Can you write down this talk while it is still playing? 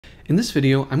In this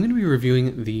video, I'm going to be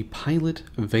reviewing the Pilot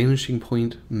Vanishing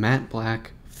Point Matte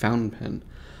Black Fountain Pen.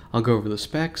 I'll go over the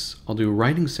specs, I'll do a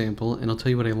writing sample, and I'll tell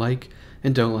you what I like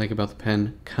and don't like about the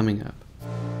pen coming up.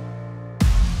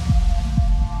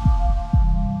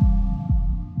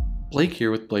 Blake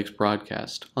here with Blake's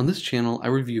Broadcast. On this channel, I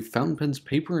review fountain pens,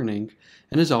 paper, and ink,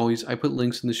 and as always, I put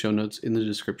links in the show notes in the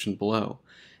description below.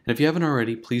 And if you haven't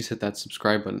already, please hit that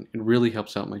subscribe button. It really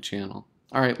helps out my channel.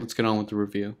 Alright, let's get on with the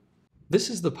review. This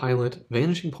is the Pilot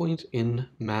Vanishing Point in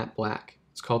matte black.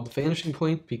 It's called the Vanishing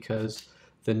Point because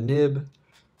the nib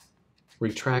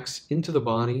retracts into the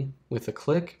body with a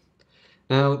click.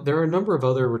 Now, there are a number of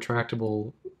other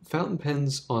retractable fountain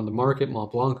pens on the market.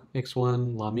 Mont Blanc makes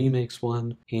one, Lamy makes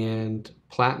one, and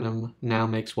Platinum now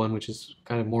makes one, which is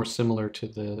kind of more similar to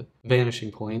the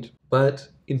Vanishing Point. But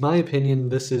in my opinion,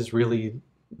 this is really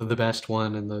the best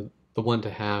one and the one to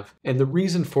have. And the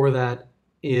reason for that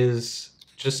is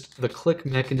just the click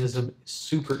mechanism is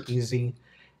super easy,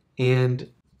 and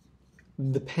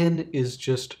the pen is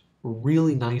just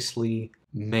really nicely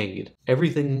made.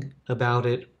 Everything about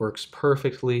it works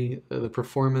perfectly. The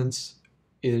performance,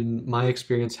 in my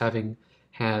experience, having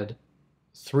had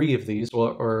 3 of these,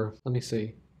 or let me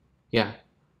see. Yeah,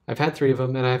 I've had 3 of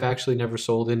them, and I've actually never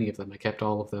sold any of them. I kept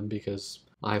all of them because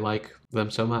I like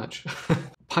them so much.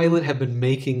 Pilot have been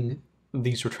making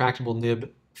these retractable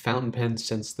nib fountain pens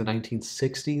since the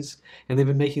 1960s, and they've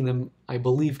been making them, I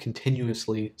believe,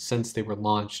 continuously since they were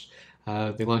launched.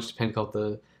 They launched a pen called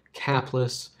the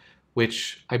Capless,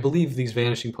 which I believe these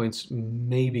Vanishing Points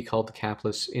may be called the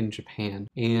Capless in Japan.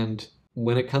 And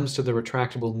when it comes to the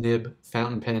retractable nib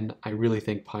fountain pen, I really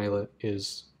think Pilot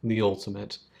is the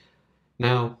ultimate.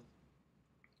 Now,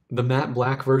 the matte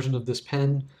black version of this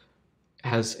pen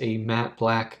has a matte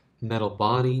black metal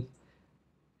body.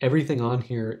 Everything on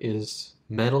here is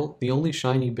metal. The only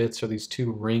shiny bits are these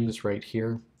 2 rings right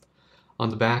here. On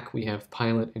the back we have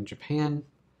Pilot in Japan,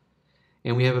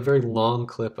 and we have a very long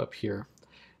clip up here.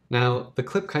 Now, the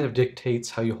clip kind of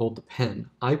dictates how you hold the pen.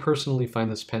 I personally find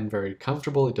this pen very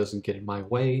comfortable. It doesn't get in my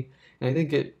way, and I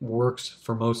think it works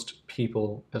for most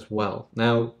people as well.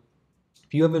 Now,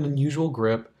 if you have an unusual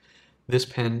grip, this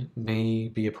pen may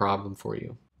be a problem for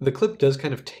you. The clip does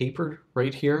kind of taper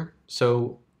right here,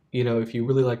 so you know, if you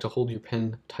really like to hold your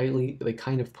pen tightly, they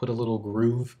kind of put a little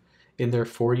groove in there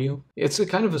for you. It's a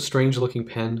kind of a strange looking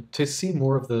pen. To see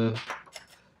more of the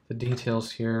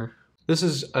details here, this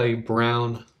is a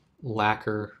brown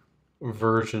lacquer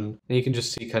version, and you can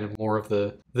just see kind of more of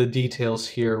the details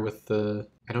here with the,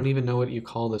 I don't even know what you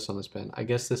call this on this pen. I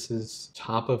guess this is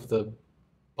top of the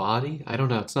body? I don't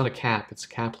know. It's not a cap. It's a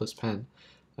capless pen.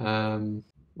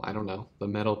 I don't know, the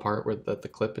metal part where the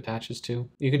clip attaches to.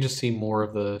 You can just see more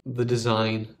of the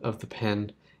design of the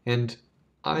pen, and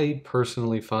I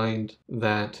personally find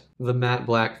that the matte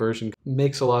black version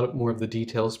makes a lot more of the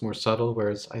details more subtle,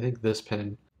 whereas I think this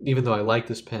pen, even though I like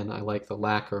this pen, I like the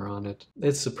lacquer on it.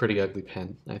 It's a pretty ugly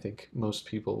pen. I think most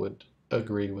people would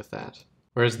agree with that.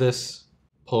 Whereas this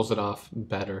pulls it off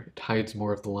better. It hides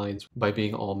more of the lines by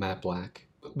being all matte black.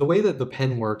 The way that the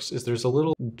pen works is there's a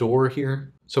little door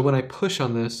here. So when I push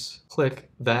on this, click,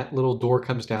 that little door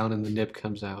comes down and the nib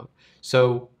comes out.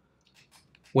 So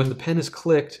when the pen is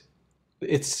clicked,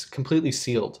 it's completely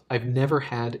sealed. I've never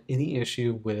had any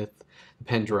issue with the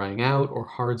pen drying out or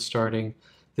hard starting.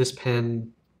 This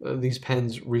pen, these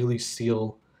pens really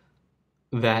seal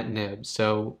that nib.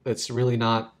 So it's really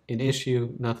not an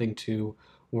issue, nothing to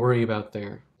worry about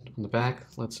there. On the back,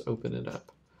 let's open it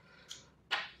up.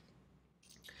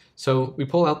 So we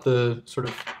pull out the sort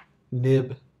of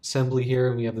nib assembly here,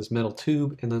 and we have this metal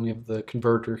tube, and then we have the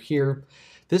converter here.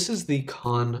 This is the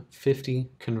Con 50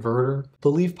 converter. I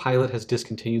believe Pilot has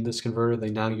discontinued this converter.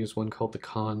 They now use one called the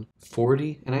Con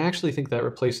 40, and I actually think that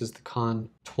replaces the Con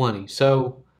 20.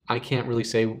 So I can't really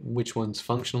say which one's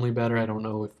functionally better. I don't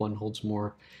know if one holds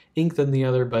more ink than the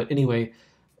other, but anyway,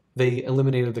 they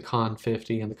eliminated the Con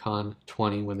 50 and the Con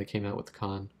 20 when they came out with the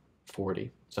Con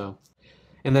 40.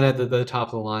 And then at the top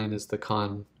of the line is the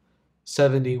Con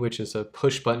 70, which is a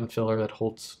push button filler that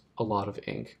holds a lot of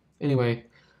ink. Anyway,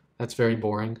 that's very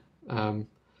boring.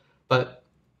 But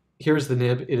here's the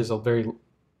nib. It is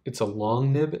it's a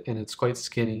long nib, and it's quite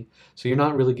skinny. So you're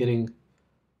not really getting,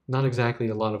 not exactly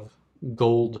a lot of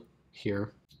gold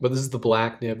here. But this is the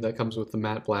black nib that comes with the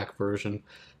matte black version.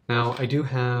 Now, I do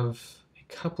have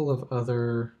a couple of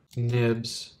other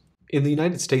nibs. In the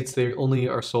United States, they only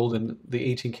are sold in the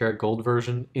 18 karat gold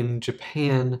version. In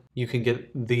Japan, you can get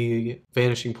the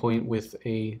Vanishing Point with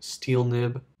a steel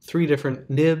nib. 3 different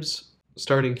nibs.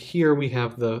 Starting here, we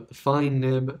have the fine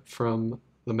nib from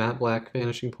the matte black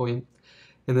Vanishing Point.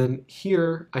 And then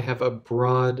here I have a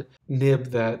broad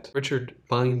nib that Richard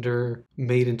Binder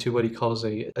made into what he calls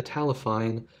a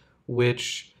italifine,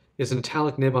 which is an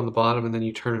italic nib on the bottom, and then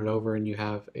you turn it over and you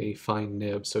have a fine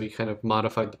nib. So he kind of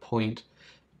modified the point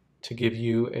to give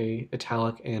you a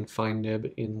italic and fine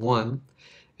nib in one.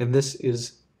 And this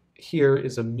is, here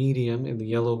is a medium in the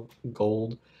yellow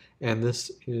gold, and this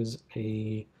is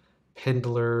a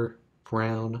Pendler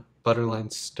brown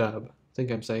butterline stub. I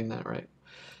think I'm saying that right.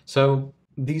 So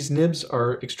these nibs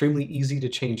are extremely easy to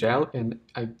change out, and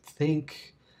I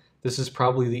think this is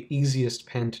probably the easiest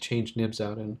pen to change nibs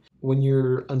out in. When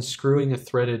you're unscrewing a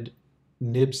threaded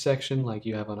nib section like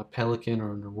you have on a Pelican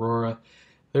or an Aurora,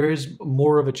 there is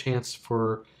more of a chance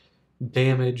for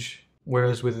damage,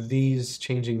 whereas with these,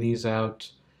 changing these out,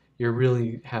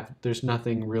 there's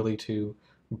nothing really to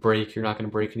break. You're not going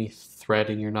to break any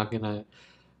threading. You're not going to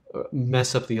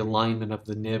mess up the alignment of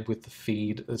the nib with the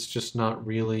feed. It's just not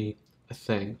really a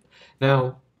thing.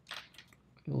 Now,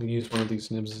 I'll use one of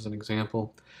these nibs as an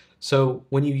example. So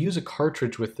when you use a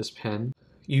cartridge with this pen,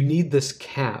 you need this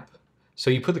cap. So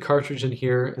you put the cartridge in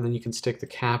here, and then you can stick the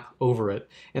cap over it.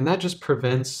 And that just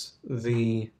prevents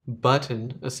the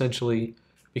button, essentially,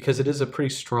 because it is a pretty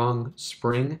strong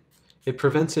spring, it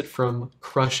prevents it from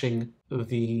crushing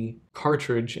the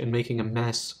cartridge and making a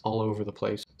mess all over the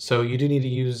place. So you do need to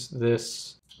use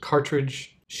this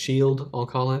cartridge shield, I'll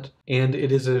call it, and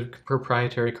it is a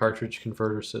proprietary cartridge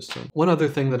converter system. One other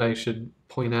thing that I should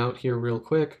point out here real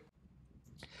quick,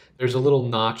 there's a little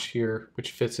notch here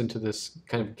which fits into this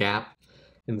kind of gap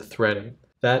in the threading.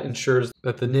 That ensures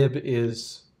that the nib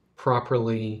is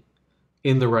properly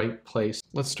in the right place.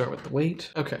 Let's start with the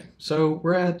weight. Okay, so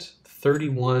we're at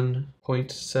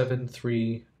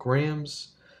 31.73 grams.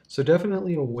 So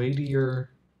definitely a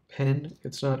weightier pen.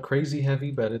 It's not crazy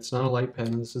heavy, but it's not a light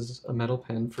pen. This is a metal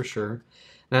pen for sure.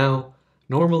 Now,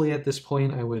 normally at this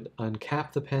point I would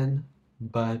uncap the pen,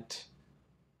 but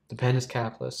the pen is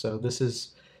capless, so this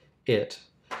is it.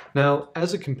 Now,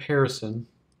 as a comparison,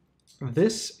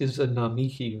 this is a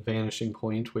Namiki Vanishing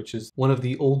Point, which is one of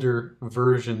the older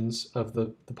versions of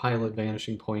the Pilot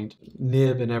Vanishing Point.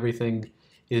 Nib and everything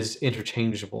is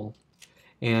interchangeable.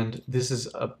 And this is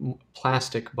a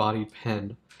plastic-bodied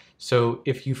pen. So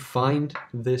if you find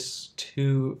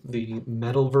the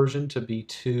metal version to be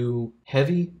too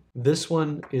heavy, this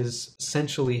one is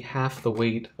essentially half the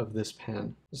weight of this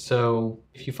pen. So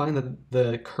if you find that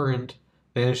the current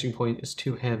Vanishing Point is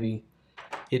too heavy,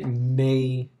 it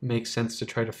may make sense to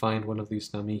try to find one of these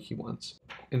Namiki ones.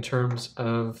 In terms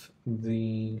of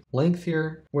the length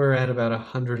here, we're at about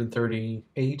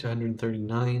 138,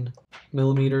 139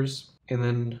 millimeters. And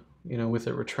then, with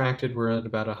it retracted, we're at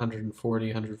about 140,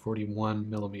 141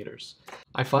 millimeters.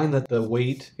 I find that the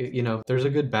weight, there's a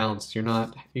good balance. You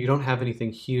don't have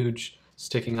anything huge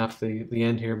sticking off the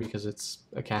end here because it's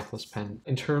a capless pen.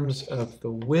 In terms of the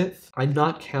width, I'm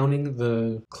not counting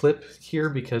the clip here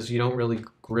because you don't really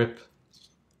grip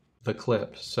the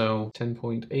clip. So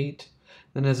 10.8,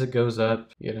 then as it goes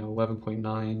up,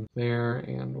 11.9 there,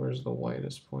 and where's the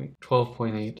widest point?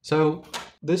 12.8. So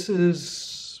this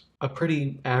is a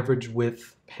pretty average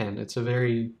width pen. It's a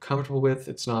very comfortable width.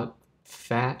 It's not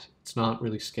fat. It's not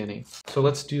really skinny. So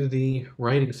let's do the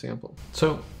writing sample.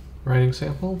 So writing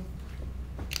sample.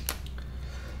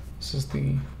 This is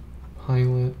the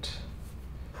Pilot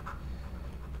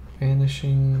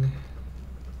Vanishing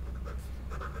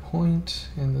Point,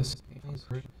 and this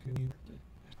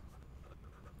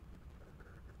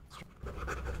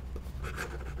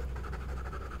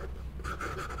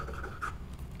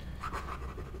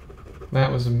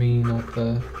that was me, not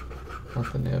the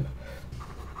nib.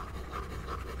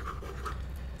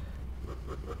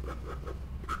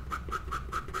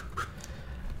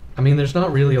 I mean, there's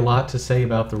not really a lot to say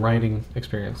about the writing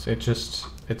experience. It's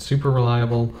super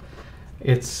reliable.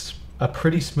 It's a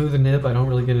pretty smooth nib. I don't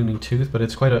really get any tooth, but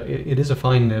it is a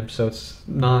fine nib, so it's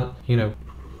not,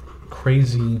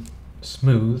 crazy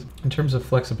smooth. In terms of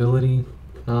flexibility,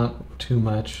 not too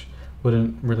much.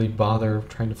 Wouldn't really bother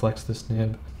trying to flex this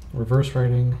nib. Reverse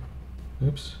writing,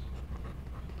 oops.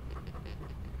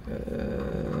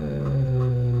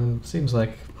 Seems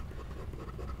like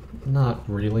not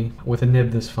really. With a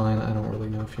nib this fine, I don't really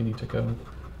know if you need to go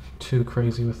too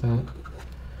crazy with that.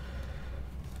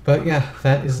 But yeah,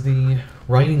 that is the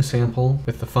writing sample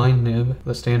with the fine nib,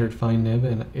 the standard fine nib,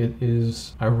 and it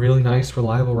is a really nice,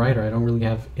 reliable writer. I don't really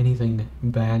have anything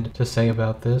bad to say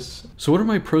about this. So what are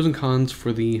my pros and cons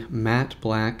for the matte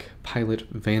black Pilot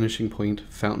Vanishing Point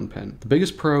fountain pen? The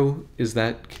biggest pro is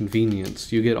that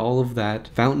convenience. You get all of that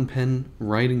fountain pen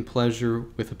writing pleasure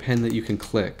with a pen that you can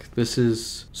click. This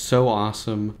is so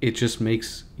awesome. It just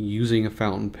makes using a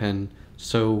fountain pen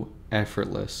so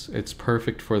effortless. It's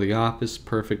perfect for the office,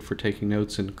 perfect for taking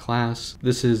notes in class.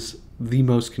 This is the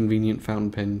most convenient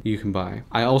fountain pen you can buy.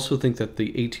 I also think that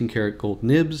the 18 karat gold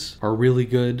nibs are really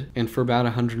good, and for about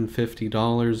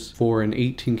 $150 for an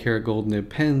 18 karat gold nib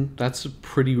pen, that's a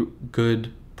pretty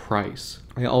good price.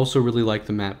 I also really like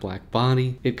the matte black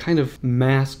body. It kind of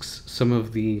masks some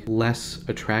of the less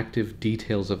attractive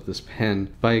details of this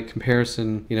pen. By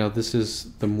comparison, this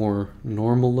is the more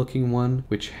normal looking one,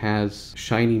 which has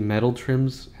shiny metal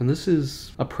trims, and this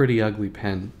is a pretty ugly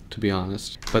pen, to be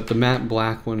honest. But the matte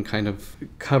black one kind of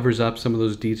covers up some of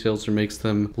those details or makes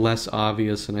them less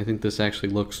obvious, and I think this actually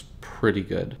looks pretty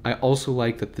good. I also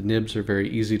like that the nibs are very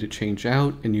easy to change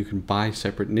out, and you can buy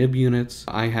separate nib units.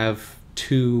 I have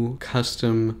 2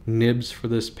 custom nibs for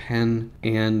this pen,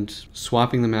 and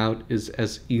swapping them out is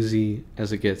as easy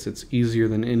as it gets. It's easier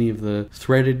than any of the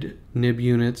threaded nib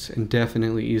units, and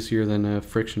definitely easier than a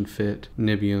friction fit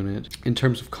nib unit. In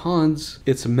terms of cons,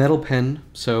 it's a metal pen,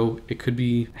 so it could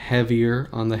be heavier,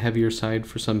 on the heavier side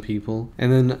for some people.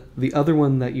 And then the other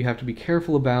one that you have to be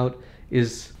careful about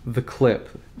is the clip.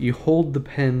 You hold the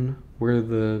pen where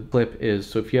the clip is.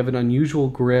 So if you have an unusual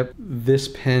grip, this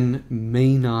pen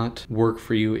may not work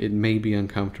for you. It may be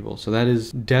uncomfortable. So that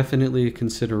is definitely a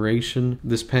consideration.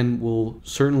 This pen will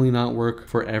certainly not work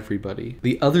for everybody.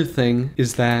 The other thing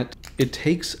is that it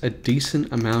takes a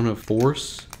decent amount of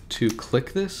force to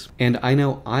click this. And I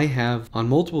know I have on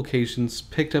multiple occasions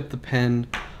picked up the pen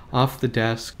off the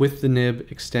desk with the nib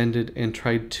extended and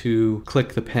tried to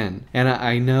click the pen. And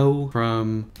I know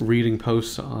from reading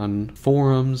posts on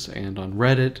forums and on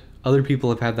Reddit, other people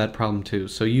have had that problem too.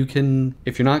 So you can,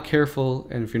 if you're not careful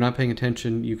and if you're not paying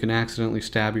attention, you can accidentally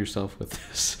stab yourself with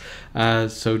this.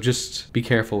 So just be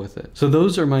careful with it. So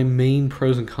those are my main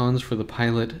pros and cons for the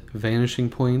Pilot Vanishing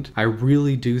Point. I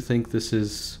really do think this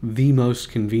is the most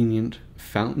convenient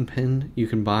fountain pen you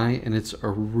can buy, and it's a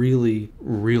really,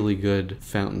 really good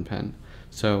fountain pen.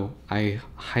 So I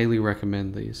highly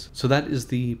recommend these. So that is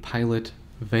the Pilot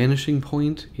Vanishing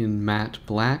Point in matte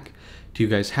black. Do you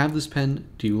guys have this pen?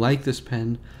 Do you like this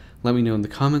pen? Let me know in the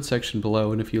comment section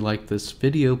below, and if you like this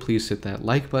video, please hit that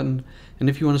like button. And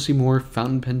if you want to see more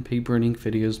fountain pen, paper, and ink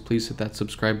videos, please hit that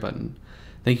subscribe button.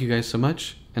 Thank you guys so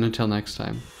much, and until next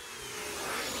time.